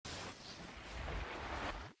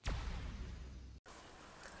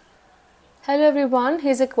Hello everyone,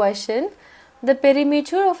 here's a question. The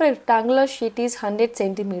perimeter of a rectangular sheet is 100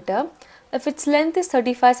 centimeter. If its length is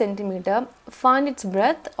 35 centimeter, find its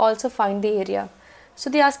breadth, also find the area. So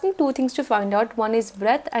they are asking two things to find out. One is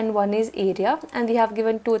breadth and one is area, and they have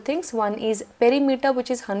given two things. One is perimeter, which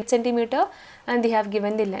is 100 centimeter, and they have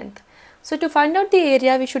given the length. So to find out the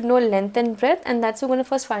area, we should know length and breadth, and that's why we're going to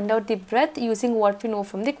first find out the breadth using what we know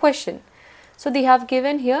from the question. So they have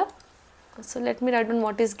given here, so let me write down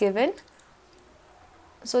what is given.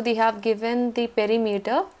 So they have given the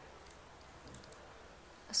perimeter.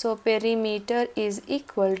 So perimeter is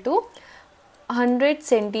equal to 100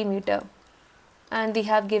 centimeter, and they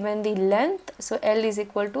have given the length. So L is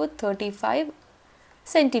equal to 35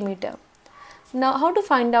 centimeter. Now how to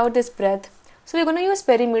find out this breadth? So we're going to use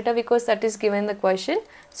perimeter because that is given in the question.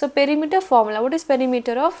 So perimeter formula, what is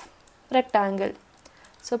perimeter of rectangle?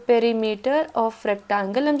 So perimeter of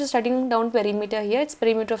rectangle, I'm just writing down perimeter here, it's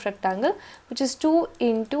perimeter of rectangle, which is 2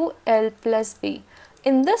 into L plus B.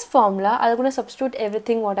 In this formula, I'm going to substitute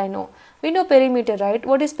everything what I know. We know perimeter, right?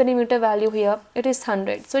 What is perimeter value here? It is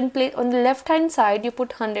 100. So in place, on the left hand side, you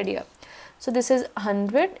put 100 here. So this is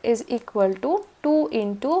 100 is equal to 2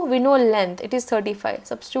 into, we know length, it is 35,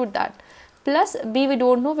 substitute that. Plus B, we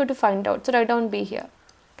don't know, we have to find out. So write down B here.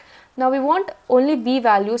 Now we want only B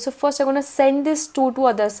value, so first I'm going to send this 2 to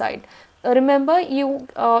other side. Remember,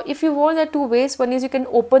 if you want, there are two ways. One is you can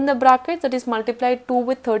open the bracket, that is multiply 2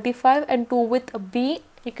 with 35 and 2 with B,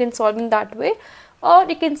 you can solve in that way, or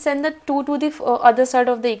you can send the 2 to the other side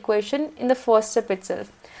of the equation in the first step itself.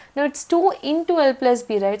 Now it's 2 into L plus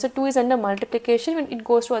B, right? So 2 is under multiplication, when it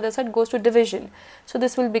goes to other side, goes to division. So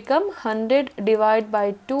this will become 100 divided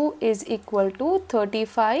by 2 is equal to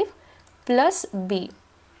 35 plus B.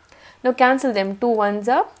 Now cancel them, 2 1s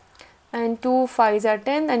are and 2 5s are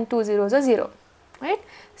 10 and 2 0s are 0, right?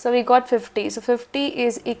 So we got 50. So 50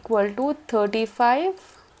 is equal to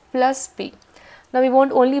 35 plus B. Now we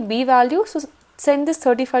want only B value, so send this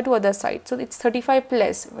 35 to other side. So it's 35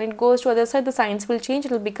 plus, when it goes to other side the signs will change,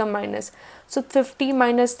 it will become minus. So 50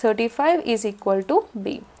 minus 35 is equal to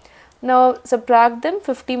B. Now subtract them,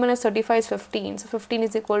 50 minus 35 is 15, so 15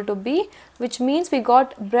 is equal to B, which means we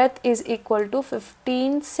got breadth is equal to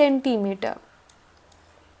 15 centimeter.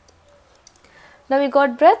 Now we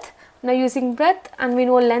got breadth. Now using breadth and we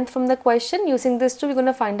know length from the question, using this two we're going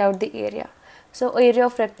to find out the area. So area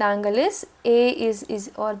of rectangle is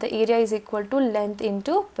the area is equal to length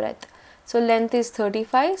into breadth. So length is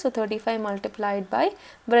 35, so 35 multiplied by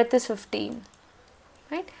breadth is 15.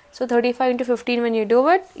 Right? So 35 into 15, when you do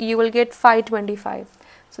it, you will get 525.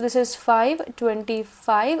 So this is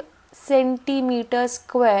 525 centimeter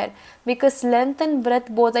square, because length and breadth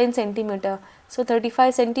both are in centimeter. So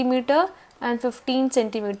 35 centimeter and 15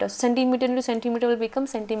 centimeter. Centimeter into centimeter will become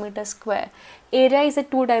centimeter square. Area is a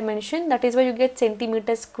 2 dimension, that is why you get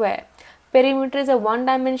centimeter square. Perimeter is a 1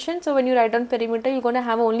 dimension, so when you write down perimeter, you're going to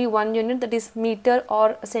have only one unit, that is meter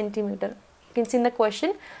or centimeter. You can see in the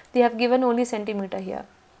question they have given only centimeter here.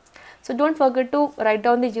 So don't forget to write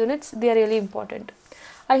down the units, they are really important.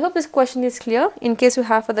 I hope this question is clear. In case you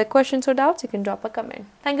have further questions or doubts, you can drop a comment.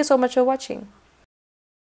 Thank you so much for watching.